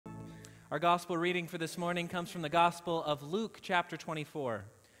Our gospel reading for this morning comes from the Gospel of Luke, chapter 24.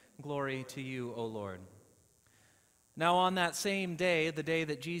 Glory to you, O Lord. Now on that same day, the day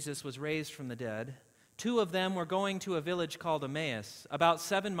that Jesus was raised from the dead, two of them were going to a village called Emmaus, about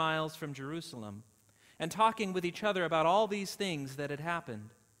 7 miles from Jerusalem, and talking with each other about all these things that had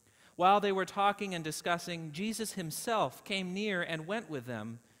happened. While they were talking and discussing, Jesus himself came near and went with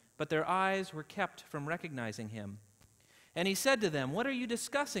them, but their eyes were kept from recognizing him. And he said to them, "What are you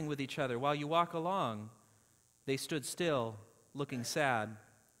discussing with each other while you walk along?" They stood still, looking sad.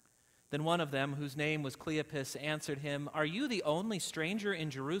 Then one of them, whose name was Cleopas, answered him, "Are you the only stranger in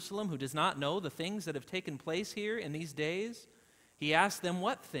Jerusalem who does not know the things that have taken place here in these days?" He asked them,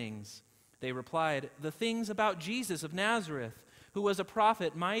 "What things?" They replied, "The things about Jesus of Nazareth, who was a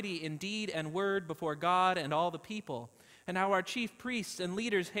prophet, mighty in deed and word before God and all the people, and how our chief priests and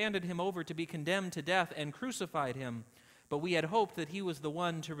leaders handed him over to be condemned to death and crucified him. But we had hoped that he was the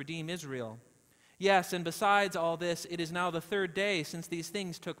one to redeem Israel. Yes, and besides all this, it is now the 3rd day since these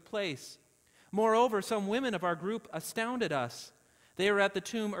things took place. Moreover, some women of our group astounded us. They were at the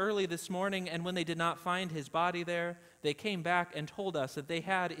tomb early this morning, and when they did not find his body there, they came back and told us that they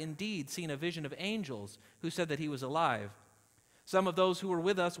had indeed seen a vision of angels who said that he was alive. Some of those who were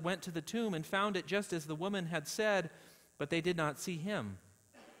with us went to the tomb and found it just as the woman had said, but they did not see him."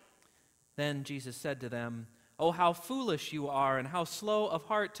 Then Jesus said to them, "Oh, how foolish you are, and how slow of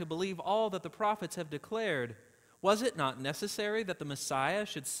heart to believe all that the prophets have declared. Was it not necessary that the Messiah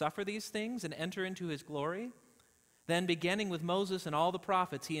should suffer these things and enter into his glory?" Then, beginning with Moses and all the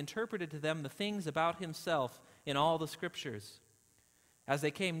prophets, he interpreted to them the things about himself in all the scriptures. As they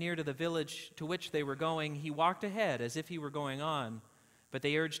came near to the village to which they were going, he walked ahead as if he were going on. But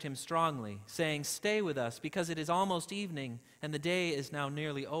they urged him strongly, saying, "Stay with us, because it is almost evening, and the day is now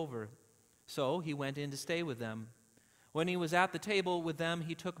nearly over." So he went in to stay with them. When he was at the table with them,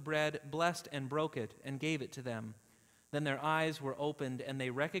 he took bread, blessed and broke it, and gave it to them. Then their eyes were opened, and they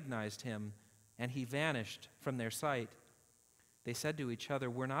recognized him, and he vanished from their sight. They said to each other,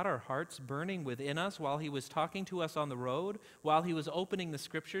 "Were not our hearts burning within us while he was talking to us on the road, while he was opening the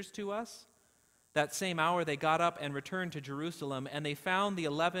scriptures to us?" That same hour they got up and returned to Jerusalem, and they found the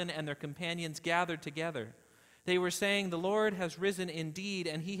 11 and their companions gathered together. They were saying, "The Lord has risen indeed,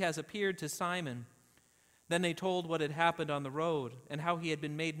 and he has appeared to Simon." Then they told what had happened on the road, and how he had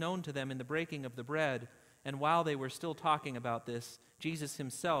been made known to them in the breaking of the bread. And while they were still talking about this, Jesus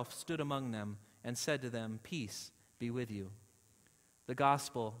himself stood among them and said to them, "Peace be with you." The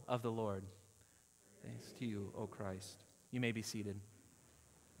Gospel of the Lord. Thanks to you, O Christ. You may be seated.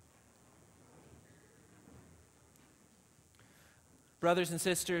 Brothers and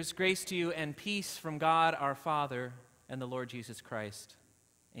sisters, grace to you and peace from God our Father and the Lord Jesus Christ.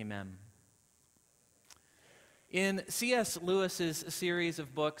 Amen. In C.S. Lewis's series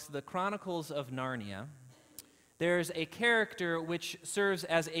of books, The Chronicles of Narnia, there's a character which serves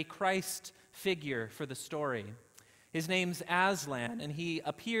as a Christ figure for the story. His name's Aslan, and he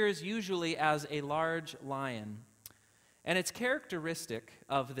appears usually as a large lion. And it's characteristic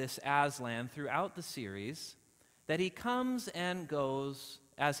of this Aslan throughout the series that he comes and goes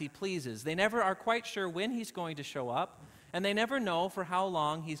as he pleases. They never are quite sure when he's going to show up, and they never know for how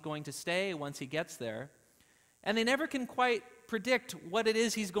long he's going to stay once he gets there. And they never can quite predict what it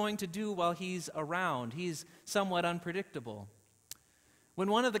is he's going to do while he's around. He's somewhat unpredictable. When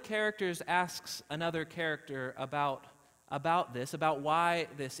one of the characters asks another character about why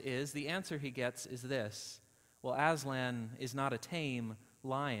this is, the answer he gets is this: well, Aslan is not a tame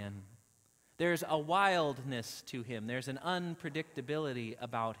lion. There's a wildness to him. There's an unpredictability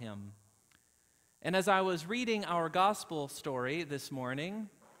about him. And as I was reading our gospel story this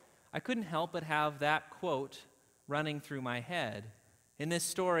morning, I couldn't help but have that quote running through my head. In this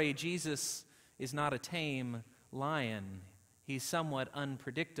story, Jesus is not a tame lion. He's somewhat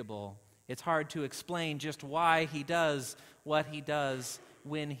unpredictable. It's hard to explain just why he does what he does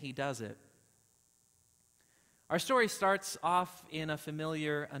when he does it. Our story starts off in a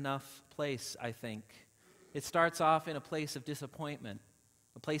familiar enough place, I think. It starts off in a place of disappointment,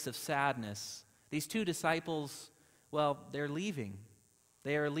 a place of sadness. These two disciples, well, they're leaving.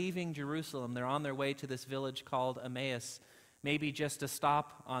 They are leaving Jerusalem. They're on their way to this village called Emmaus, maybe just a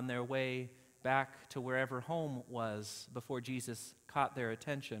stop on their way back to wherever home was before Jesus caught their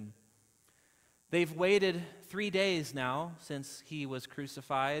attention. They've waited 3 days now since he was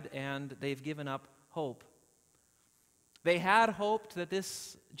crucified, and they've given up hope. They had hoped that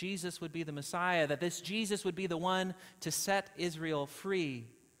this Jesus would be the Messiah, that this Jesus would be the one to set Israel free,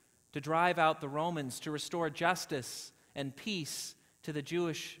 to drive out the Romans, to restore justice and peace to the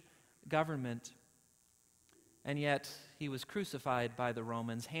Jewish government. And yet, he was crucified by the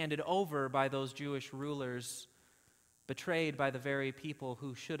Romans, handed over by those Jewish rulers, betrayed by the very people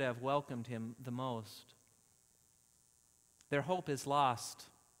who should have welcomed him the most. Their hope is lost,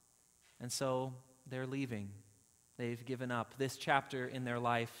 and so they're leaving. They've given up. This chapter in their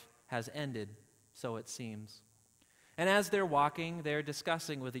life has ended, so it seems. And as they're walking, they're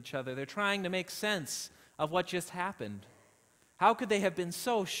discussing with each other. They're trying to make sense of what just happened. How could they have been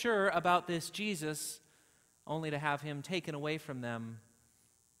so sure about this Jesus, only to have him taken away from them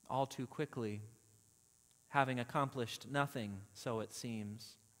all too quickly, having accomplished nothing, so it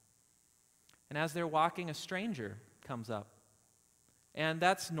seems? And as they're walking, a stranger comes up. And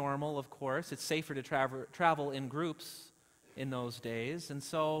that's normal, of course. It's safer to travel in groups in those days. And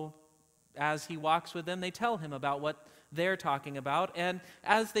so as he walks with them, they tell him about what they're talking about. And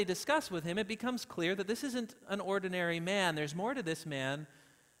as they discuss with him, it becomes clear that this isn't an ordinary man. There's more to this man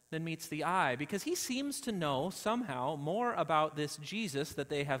than meets the eye, because he seems to know somehow more about this Jesus that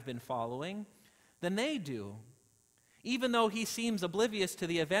they have been following than they do. Even though he seems oblivious to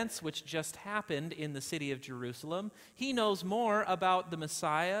the events which just happened in the city of Jerusalem, he knows more about the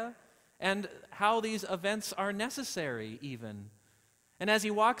Messiah and how these events are necessary even. And as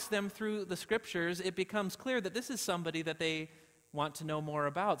he walks them through the scriptures, it becomes clear that this is somebody that they want to know more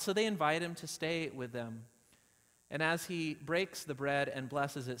about. So they invite him to stay with them. And as he breaks the bread and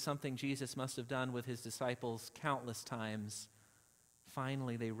blesses it, something Jesus must have done with his disciples countless times,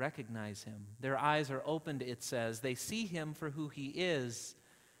 finally they recognize him. Their eyes are opened, it says. They see him for who he is.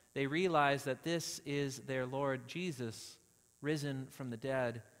 They realize that this is their Lord Jesus, risen from the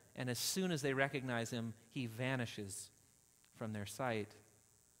dead. And as soon as they recognize him, he vanishes from their sight.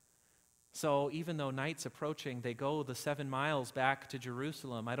 So even though night's approaching, they go the 7 miles back to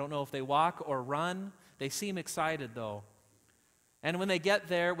Jerusalem. I don't know if they walk or run. They seem excited, though. And when they get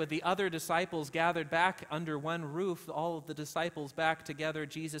there with the other disciples gathered back under one roof, all of the disciples back together,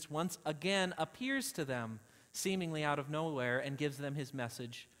 Jesus once again appears to them, seemingly out of nowhere, and gives them his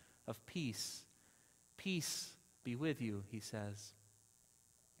message of peace. Peace be with you, he says.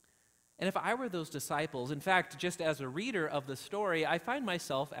 And if I were those disciples, in fact, just as a reader of the story, I find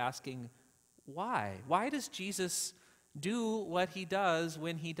myself asking, why? Why does Jesus do what he does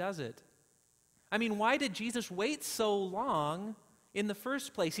when he does it? I mean, why did Jesus wait so long in the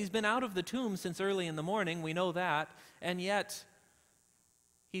first place? He's been out of the tomb since early in the morning, we know that, and yet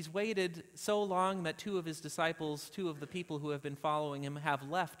he's waited so long that 2 of his disciples, 2 of the people who have been following him, have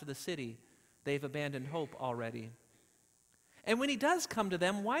left the city. They've abandoned hope already. And when he does come to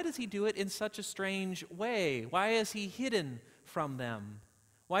them, why does he do it in such a strange way? Why is he hidden from them?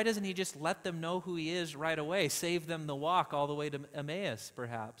 Why doesn't he just let them know who he is right away, save them the walk all the way to Emmaus,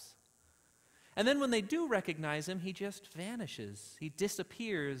 perhaps? And then when they do recognize him, he just vanishes. He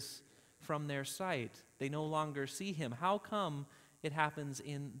disappears from their sight. They no longer see him. How come it happens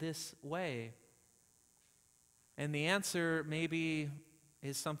in this way? And the answer maybe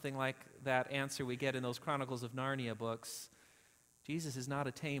is something like that answer we get in those Chronicles of Narnia books. Jesus is not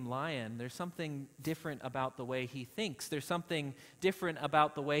a tame lion. There's something different about the way he thinks. There's something different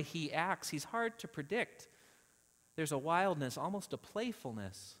about the way he acts. He's hard to predict. There's a wildness, almost a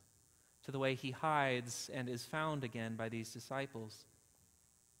playfulness, to the way he hides and is found again by these disciples.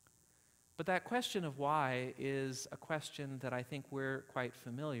 But that question of why is a question that I think we're quite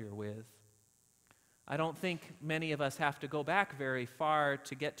familiar with. I don't think many of us have to go back very far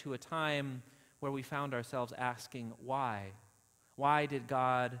to get to a time where we found ourselves asking why. Why did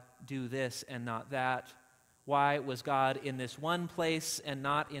God do this and not that? Why was God in this one place and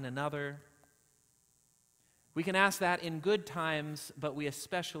not in another? We can ask that in good times, but we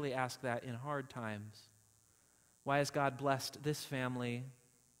especially ask that in hard times. Why has God blessed this family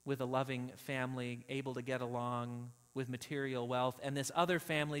with a loving family, able to get along with material wealth, and this other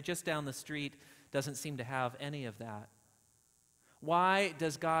family just down the street doesn't seem to have any of that? Why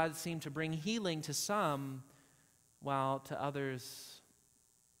does God seem to bring healing to some, while to others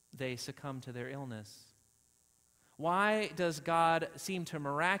they succumb to their illness? Why does God seem to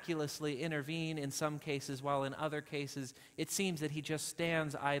miraculously intervene in some cases, while in other cases it seems that he just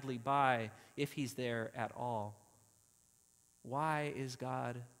stands idly by, if he's there at all? Why is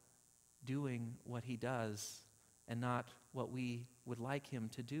God doing what he does and not what we would like him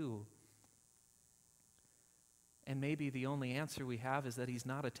to do? And maybe the only answer we have is that he's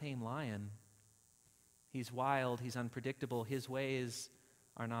not a tame lion. He's wild, he's unpredictable, his ways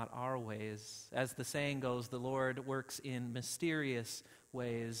are not our ways. As the saying goes, the Lord works in mysterious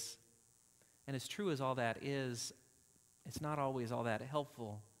ways. And as true as all that is, it's not always all that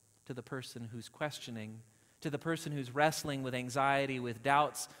helpful to the person who's questioning, to the person who's wrestling with anxiety, with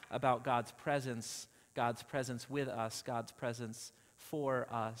doubts about God's presence, God's presence with us, God's presence for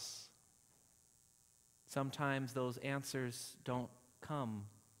us. Sometimes those answers don't come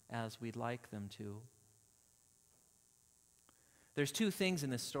as we'd like them to. There's two things in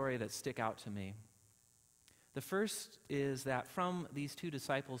this story that stick out to me. The first is that from these two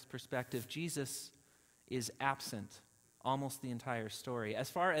disciples' perspective, Jesus is absent almost the entire story. As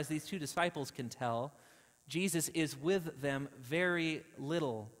far as these two disciples can tell, Jesus is with them very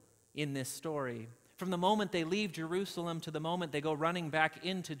little in this story. From the moment they leave Jerusalem to the moment they go running back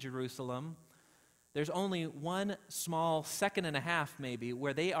into Jerusalem, there's only one small second and a half maybe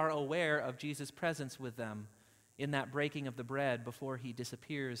where they are aware of Jesus' presence with them in that breaking of the bread before he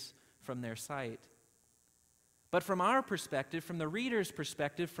disappears from their sight. But from our perspective, from the reader's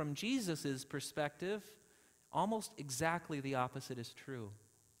perspective, from Jesus' perspective, almost exactly the opposite is true.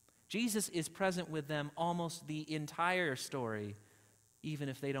 Jesus is present with them almost the entire story, even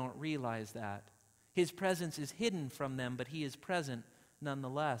if they don't realize that. His presence is hidden from them, but he is present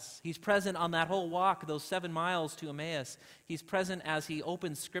nonetheless. He's present on that whole walk, those 7 miles to Emmaus. He's present as he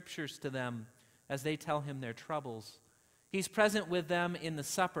opens scriptures to them, as they tell him their troubles. He's present with them in the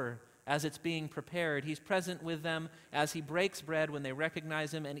supper as it's being prepared. He's present with them as he breaks bread when they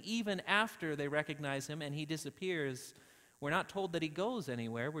recognize him, and even after they recognize him and he disappears. We're not told that he goes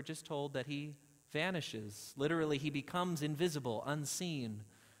anywhere. We're just told that he vanishes. Literally, he becomes invisible, unseen.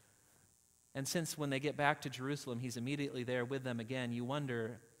 And since when they get back to Jerusalem, he's immediately there with them again, you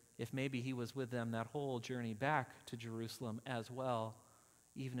wonder if maybe he was with them that whole journey back to Jerusalem as well,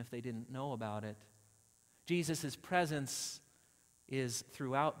 even if they didn't know about it. Jesus' presence is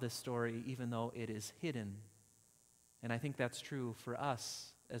throughout this story, even though it is hidden. And I think that's true for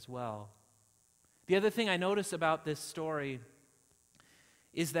us as well. The other thing I notice about this story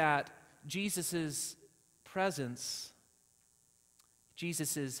is that Jesus' presence,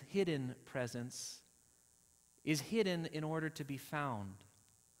 Jesus' hidden presence, is hidden in order to be found.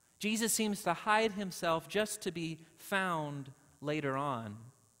 Jesus seems to hide himself just to be found later on.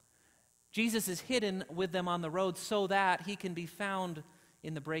 Jesus is hidden with them on the road so that he can be found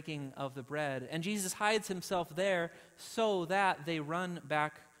in the breaking of the bread. And Jesus hides himself there so that they run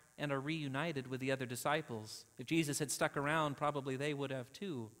back and are reunited with the other disciples. If Jesus had stuck around, probably they would have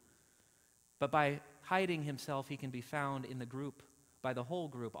too. But by hiding himself, he can be found in the group, by the whole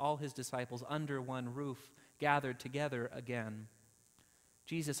group, all his disciples under one roof, gathered together again.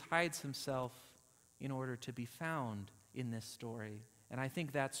 Jesus hides himself in order to be found in this story. And I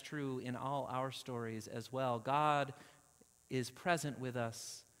think that's true in all our stories as well. God is present with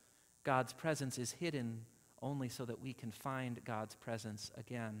us. God's presence is hidden only so that we can find God's presence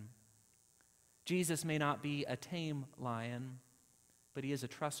again. Jesus may not be a tame lion, but he is a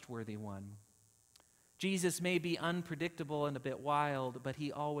trustworthy one. Jesus may be unpredictable and a bit wild, but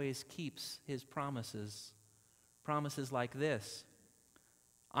he always keeps his promises. Promises like this: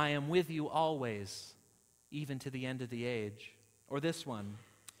 I am with you always, even to the end of the age. Or this one: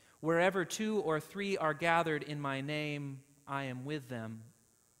 wherever 2 or 3 are gathered in my name, I am with them.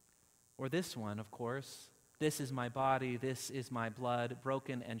 Or this one, of course: this is my body, this is my blood,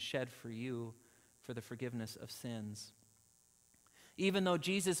 broken and shed for you for the forgiveness of sins. Even though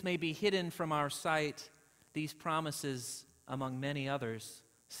Jesus may be hidden from our sight, these promises, among many others,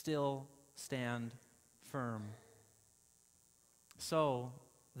 still stand firm. So,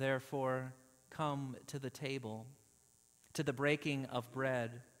 therefore, come to the table, to the breaking of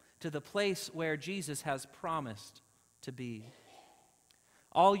bread, to the place where Jesus has promised to be.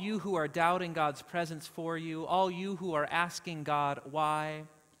 All you who are doubting God's presence for you, all you who are asking God why,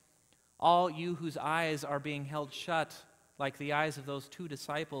 all you whose eyes are being held shut like the eyes of those 2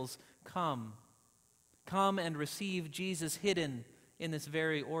 disciples, come. Come and receive Jesus hidden in this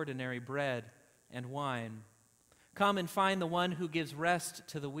very ordinary bread and wine. Come and find the one who gives rest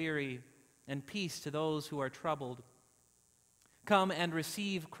to the weary and peace to those who are troubled. Come and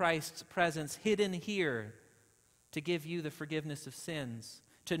receive Christ's presence hidden here to give you the forgiveness of sins,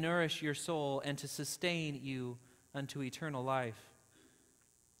 to nourish your soul, and to sustain you unto eternal life.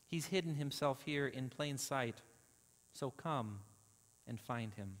 He's hidden himself here in plain sight, so come and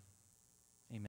find him.